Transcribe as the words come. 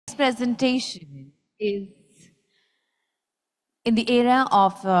presentation is in the era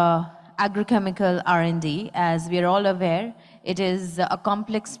of agrochemical R&D. As we are all aware, it is a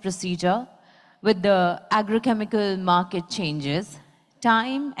complex procedure with the agrochemical market changes.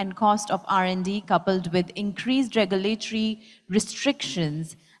 Time and cost of R&D coupled with increased regulatory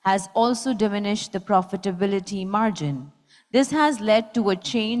restrictions has also diminished the profitability margin. This has led to a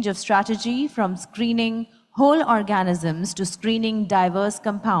change of strategy from screening whole organisms to screening diverse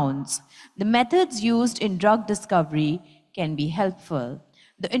compounds. The methods used in drug discovery can be helpful.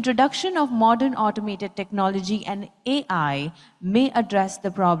 The introduction of modern automated technology and AI may address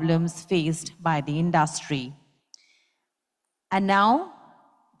the problems faced by the industry. And now,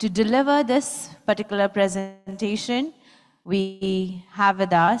 to deliver this particular presentation, we have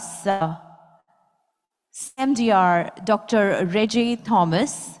with us CMDR Dr. Reji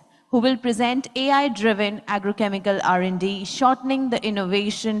Thomas, who will present AI-driven agrochemical R&D, shortening the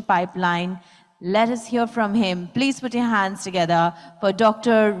innovation pipeline. Let us hear from him. Please put your hands together for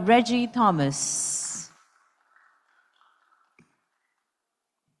Dr. Reji Thomas.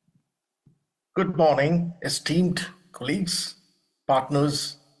 Good morning, esteemed colleagues,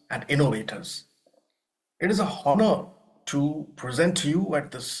 partners, and innovators. It is a honor to present to you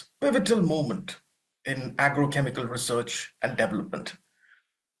at this pivotal moment in agrochemical research and development.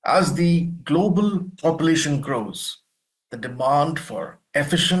 As the global population grows, the demand for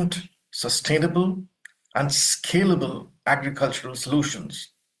efficient, sustainable, and scalable agricultural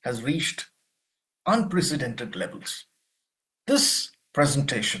solutions has reached unprecedented levels. This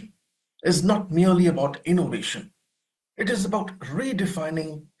presentation is not merely about innovation. It is about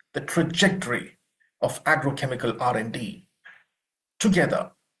redefining the trajectory of agrochemical R&D.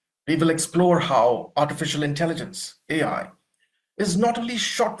 Together, we will explore how artificial intelligence, AI, is not only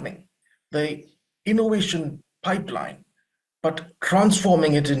shortening the innovation pipeline, but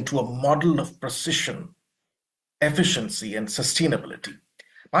transforming it into a model of precision, efficiency, and sustainability.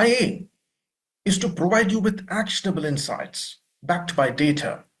 My aim is to provide you with actionable insights backed by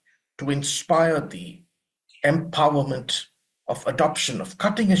data to inspire the empowerment of adoption of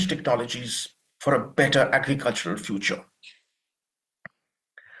cutting-edge technologies for a better agricultural future.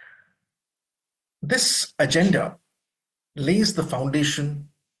 This agenda lays the foundation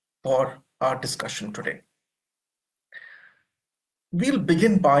for our discussion today. We'll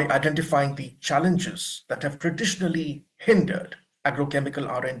begin by identifying the challenges that have traditionally hindered agrochemical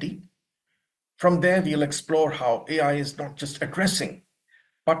R&D. From there, we'll explore how AI is not just addressing,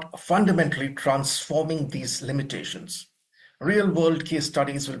 but fundamentally transforming these limitations. Real-world case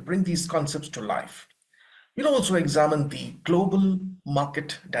studies will bring these concepts to life. We'll also examine the global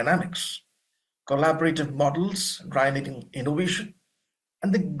market dynamics, collaborative models driving innovation,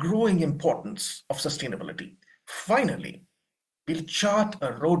 and the growing importance of sustainability. Finally, we'll chart a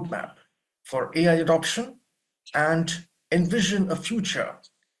roadmap for AI adoption and envision a future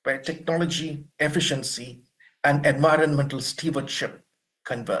where technology, efficiency, and environmental stewardship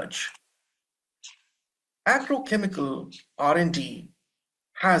converge. Agrochemical R&D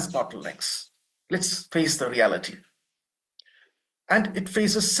has bottlenecks. Let's face the reality. And it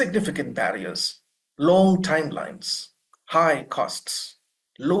faces significant barriers, long timelines, high costs,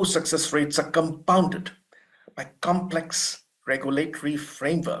 low success rates are compounded by complex regulatory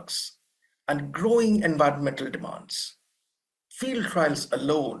frameworks and growing environmental demands. Field trials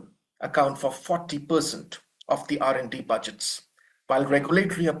alone account for 40% of the R&D budgets, while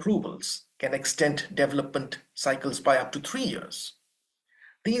regulatory approvals can extend development cycles by up to 3 years.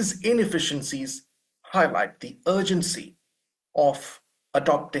 These inefficiencies highlight the urgency of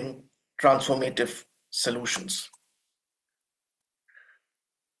adopting transformative solutions.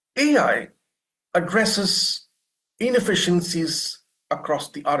 AI addresses inefficiencies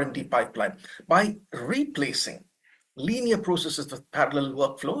across the R&D pipeline by replacing linear processes with parallel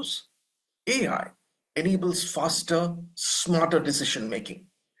workflows. AI enables faster, smarter decision-making.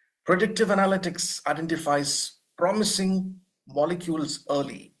 Predictive analytics identifies promising molecules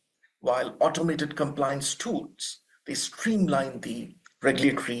early, while automated compliance tools, they streamline the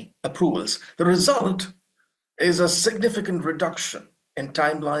regulatory approvals. The result is a significant reduction in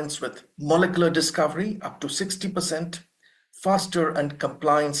timelines with molecular discovery up to 60%, faster, and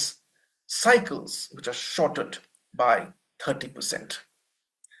compliance cycles which are shortened by 30%.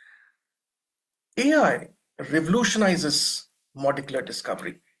 AI revolutionizes molecular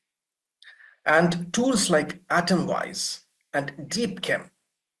discovery, and tools like Atomwise and DeepChem,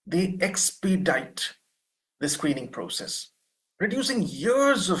 they expedite the screening process, reducing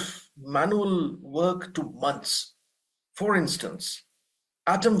years of manual work to months. For instance,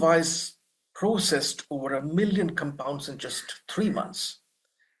 Atomwise processed over 1 million compounds in just 3 months.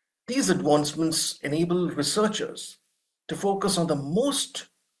 These advancements enable researchers to focus on the most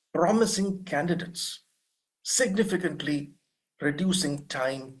promising candidates, significantly reducing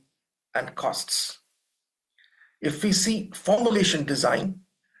time and costs. If we see formulation design,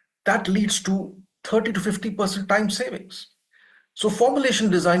 that leads to 30 to 50% time savings. So formulation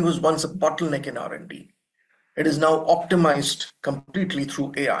design was once a bottleneck in R&D. It is now optimized completely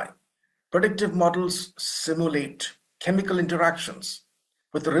through AI. Predictive models simulate chemical interactions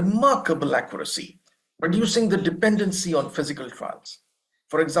with remarkable accuracy, reducing the dependency on physical trials.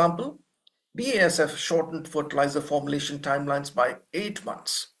 For example, BASF shortened fertilizer formulation timelines by 8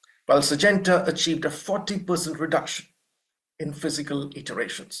 months, while Syngenta achieved a 40% reduction in physical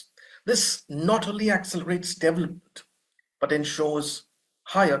iterations. This not only accelerates development, but ensures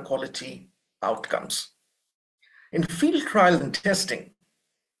higher quality outcomes. In field trial and testing,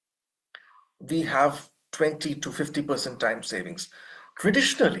 we have 20 to 50% time savings.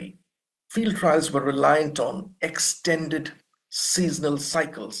 Traditionally, field trials were reliant on extended seasonal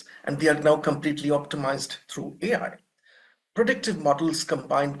cycles, and they are now completely optimized through AI. Predictive models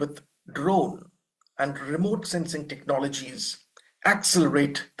combined with drone and remote sensing technologies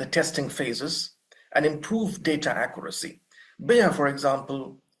accelerate the testing phases and improve data accuracy. Bayer, for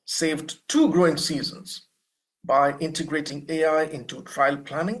example, saved 2 growing seasons by integrating AI into trial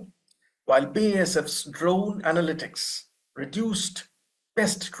planning, while BASF's drone analytics reduced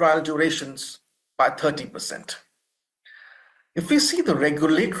pest trial durations by 30%. If we see the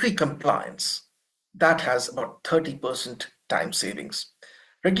regulatory compliance, that has about 30% time savings.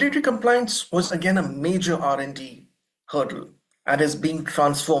 Regulatory compliance was again a major R&D hurdle and is being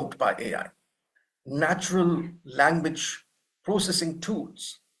transformed by AI. Natural language processing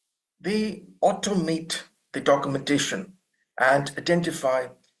tools, they automate the documentation and identify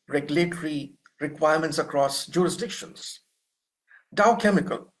regulatory requirements across jurisdictions. Dow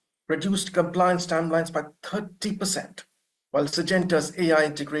Chemical reduced compliance timelines by 30%, while Syngenta's AI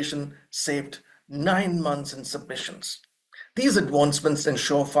integration saved 9 months in submissions. These advancements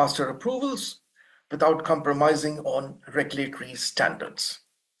ensure faster approvals without compromising on regulatory standards.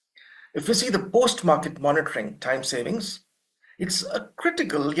 If we see the post-market monitoring time savings, it's a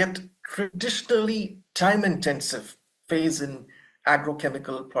critical yet traditionally time-intensive phase in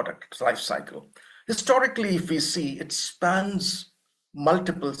agrochemical product life cycle. Historically, if we see, it spans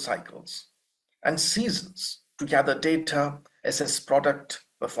multiple cycles and seasons to gather data, assess product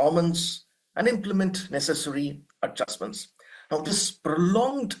performance, and implement necessary adjustments. Now, this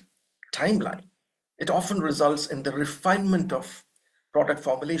prolonged timeline, it often results in the refinement of product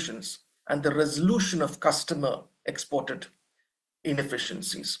formulations and the resolution of customer exported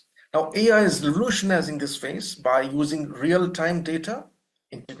inefficiencies. Now, AI is revolutionizing this phase by using real-time data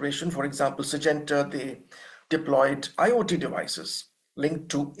integration. For example, Syngenta, they deployed IoT devices linked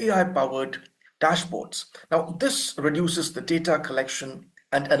to AI-powered dashboards. Now, this reduces the data collection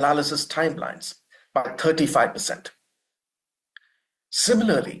and analysis timelines by 35%.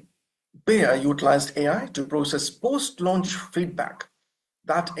 Similarly, Bayer utilized AI to process post-launch feedback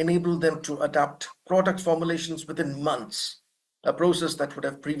that enabled them to adapt product formulations within months, a process that would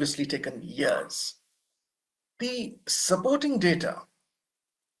have previously taken years. The supporting data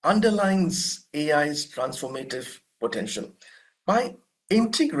underlines AI's transformative potential. By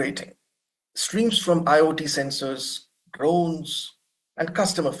integrating streams from IoT sensors, drones, and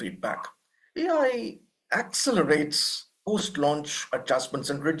customer feedback, AI accelerates post-launch adjustments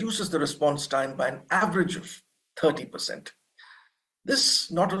and reduces the response time by an average of 30%.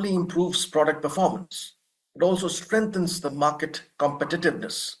 This not only improves product performance, it also strengthens the market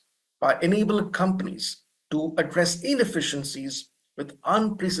competitiveness by enabling companies to address inefficiencies with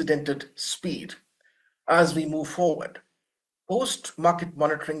unprecedented speed. As we move forward, post-market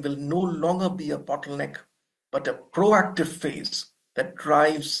monitoring will no longer be a bottleneck, but a proactive phase that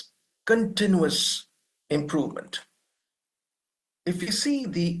drives continuous improvement. If you see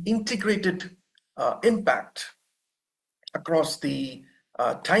the integrated impact across the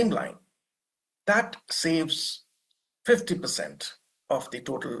timeline, that saves 50% of the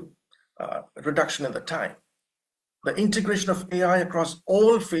total reduction in the time. The integration of AI across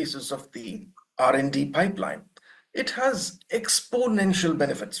all phases of the R&D pipeline, it has exponential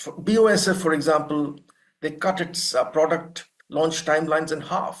benefits. For BASF, for example, they cut its product launch timelines in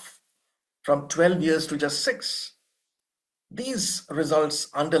half, from 12 years to just 6. These results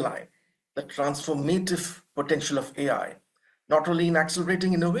underline the transformative potential of AI, not only in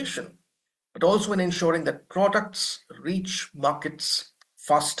accelerating innovation, but also in ensuring that products reach markets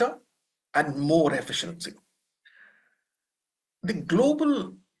faster and more efficiently. The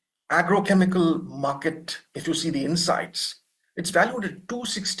global agrochemical market, if you see the insights, It's valued at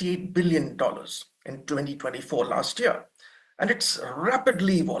 $268 billion in 2024 last year, and it's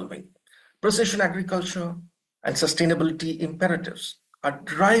rapidly evolving. Precision agriculture and sustainability imperatives are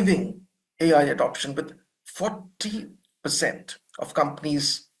driving AI adoption, with 40% of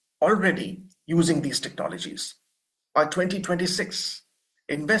companies already using these technologies. By 2026,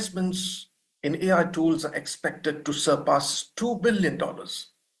 investments in AI tools are expected to surpass $2 billion,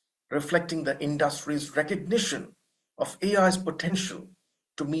 reflecting the industry's recognition of AI's potential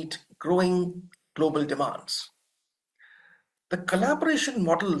to meet growing global demands. The collaboration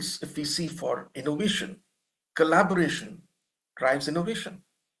models, if we see for innovation, collaboration drives innovation,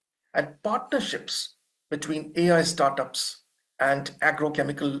 and partnerships between AI startups and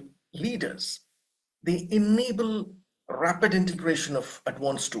agrochemical leaders, they enable rapid integration of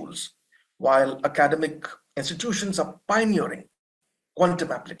advanced tools, while academic institutions are pioneering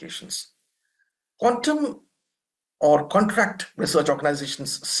quantum applications. Quantum or contract research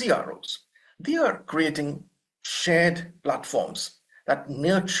organizations, CROs, they are creating shared platforms that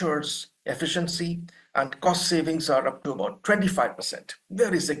nurtures efficiency, and cost savings are up to about 25%,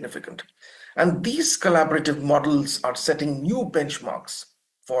 very significant. And these collaborative models are setting new benchmarks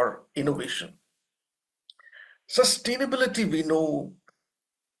for innovation. Sustainability, we know,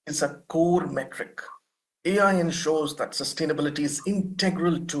 is a core metric. AI ensures that sustainability is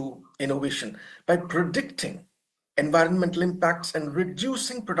integral to innovation by predicting environmental impacts and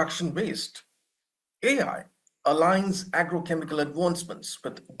reducing production waste. AI aligns agrochemical advancements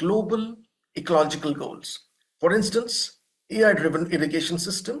with global ecological goals. For instance, AI-driven irrigation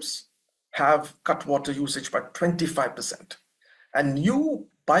systems have cut water usage by 25%, and new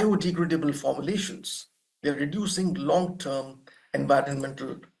biodegradable formulations, they're reducing long-term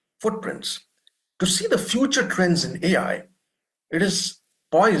environmental footprints. To see the future trends in AI, it is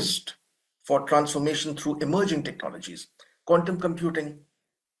poised for transformation through emerging technologies. Quantum computing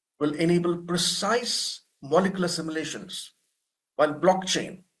will enable precise molecular simulations, while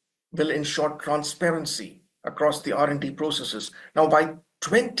blockchain will ensure transparency across the R&D processes. Now, by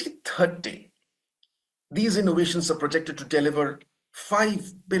 2030, these innovations are projected to deliver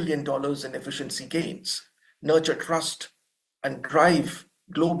 $5 billion in efficiency gains, nurture trust, and drive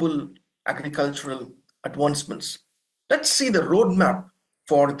global agricultural advancements. Let's see the roadmap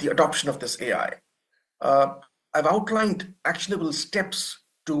for the adoption of this AI. I've outlined actionable steps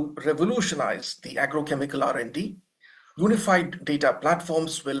to revolutionize the agrochemical R&D. Unified data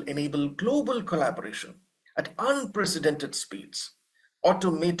platforms will enable global collaboration at unprecedented speeds.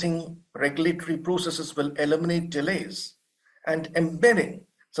 Automating regulatory processes will eliminate delays, and embedding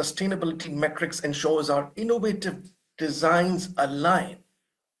sustainability metrics ensures our innovative designs align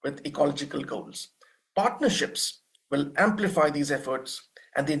with ecological goals. Partnerships will amplify these efforts,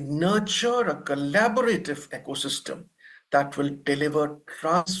 and they nurture a collaborative ecosystem that will deliver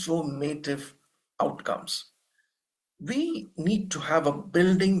transformative outcomes. We need to have a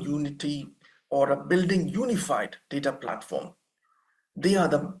building unity or a building unified data platform. They are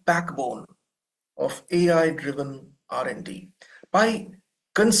the backbone of AI-driven R&D. By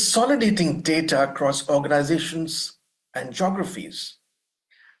consolidating data across organizations and geographies,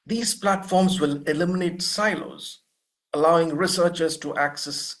 these platforms will eliminate silos, allowing researchers to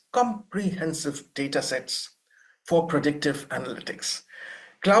access comprehensive data sets for predictive analytics.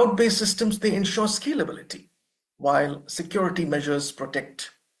 Cloud-based systems, they ensure scalability, while security measures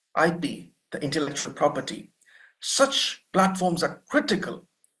protect IP, the intellectual property. Such platforms are critical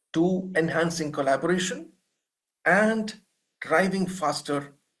to enhancing collaboration and driving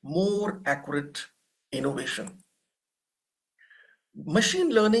faster, more accurate innovation. Machine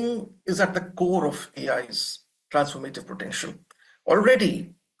learning is at the core of AI's transformative potential.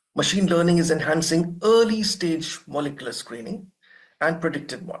 Already, machine learning is enhancing early stage molecular screening and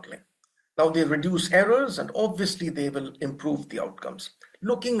predictive modeling. Now they reduce errors, and obviously they will improve the outcomes.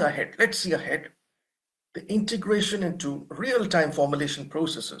 Looking ahead, let's see ahead. The integration into real-time formulation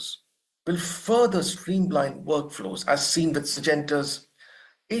processes will further streamline workflows, as seen with Syngenta's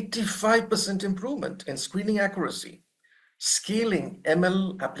 85% improvement in screening accuracy. Scaling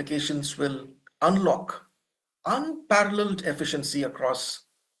ML applications will unlock unparalleled efficiency across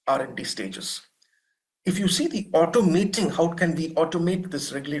R&D stages. If you see the automating, how can we automate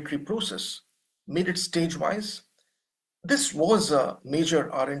this regulatory process? Made it stage-wise. This was a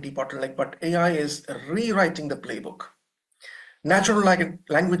major R&D bottleneck, but AI is rewriting the playbook. Natural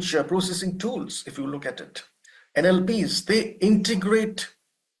language processing tools, if you look at it, NLPs, they integrate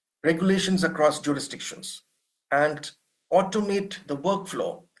regulations across jurisdictions and automate the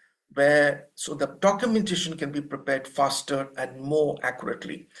workflow so the documentation can be prepared faster and more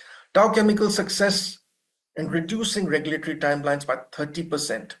accurately. Dow Chemical success and reducing regulatory timelines by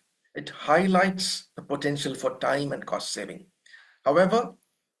 30%. It highlights the potential for time and cost saving. However,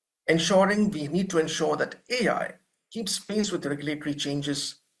 we need to ensure that AI keeps pace with regulatory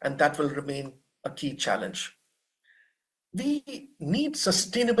changes, and that will remain a key challenge. We need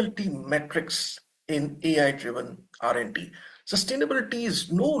sustainability metrics in AI-driven R&D. Sustainability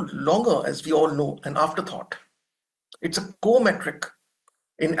is no longer, as we all know, an afterthought. It's a core metric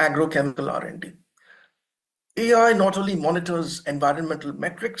in agrochemical R&D. AI not only monitors environmental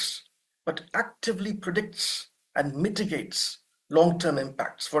metrics, but actively predicts and mitigates long-term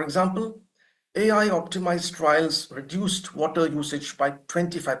impacts. For example, AI-optimized trials reduced water usage by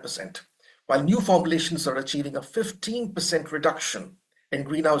 25%, while new formulations are achieving a 15% reduction in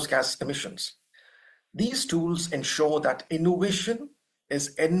greenhouse gas emissions. These tools ensure that innovation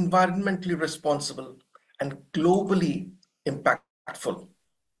is environmentally responsible and globally impactful.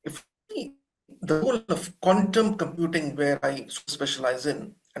 If the role of quantum computing, where I specialize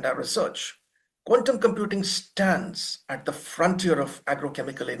in and I research, quantum computing stands at the frontier of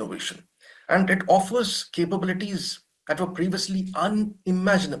agrochemical innovation, and it offers capabilities that were previously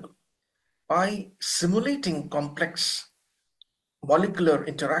unimaginable. By simulating complex molecular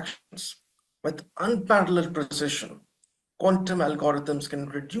interactions with unparalleled precision, quantum algorithms can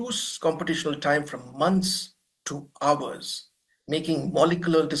reduce computational time from months to hours, making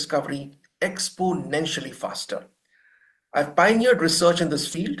molecular discovery exponentially faster. I've pioneered research in this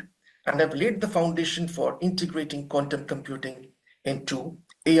field and have laid the foundation for integrating quantum computing into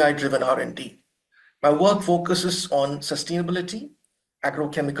AI-driven R&D. My work focuses on sustainability,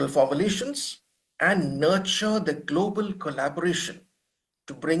 agrochemical formulations, and nurture the global collaboration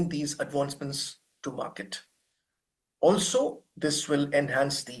to bring these advancements to market. Also, this will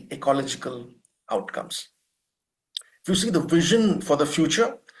enhance the ecological outcomes. If you see the vision for the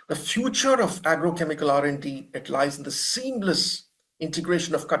future of agrochemical R&D, it lies in the seamless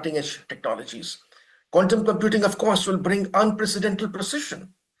integration of cutting-edge technologies. Quantum computing, of course, will bring unprecedented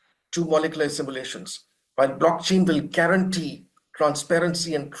precision to molecular simulations, while blockchain will guarantee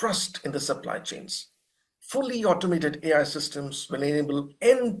transparency and trust in the supply chains. Fully automated AI systems will enable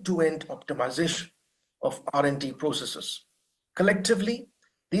end-to-end optimization of R&D processes. Collectively,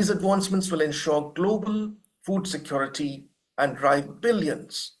 these advancements will ensure global food security and drive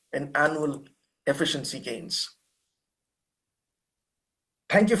billions in annual efficiency gains.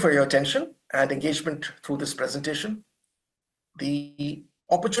 Thank you for your attention and engagement through this presentation. The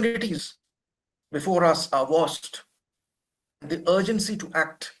opportunities before us are vast. The urgency to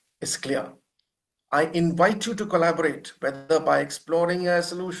act is clear. I invite you to collaborate, whether by exploring AI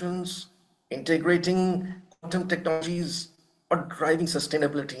solutions, integrating quantum technologies, or driving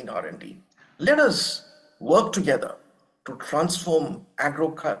sustainability in R&D. Let us work together to transform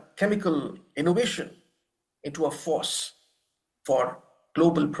agrochemical innovation into a force for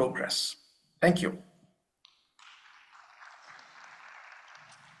global progress. Thank you.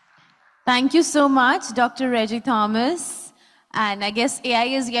 Thank you so much, Dr. Reji Thomas. And I guess AI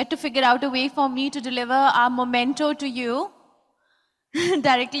is yet to figure out a way for me to deliver our memento to you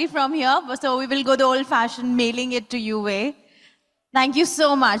directly from here. So we will go the old-fashioned mailing it to you way. Thank you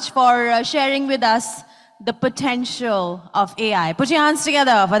so much for sharing with us the potential of AI. Put your hands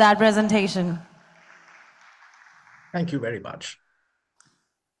together for that presentation. Thank you very much.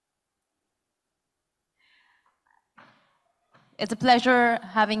 It's a pleasure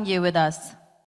having you with us.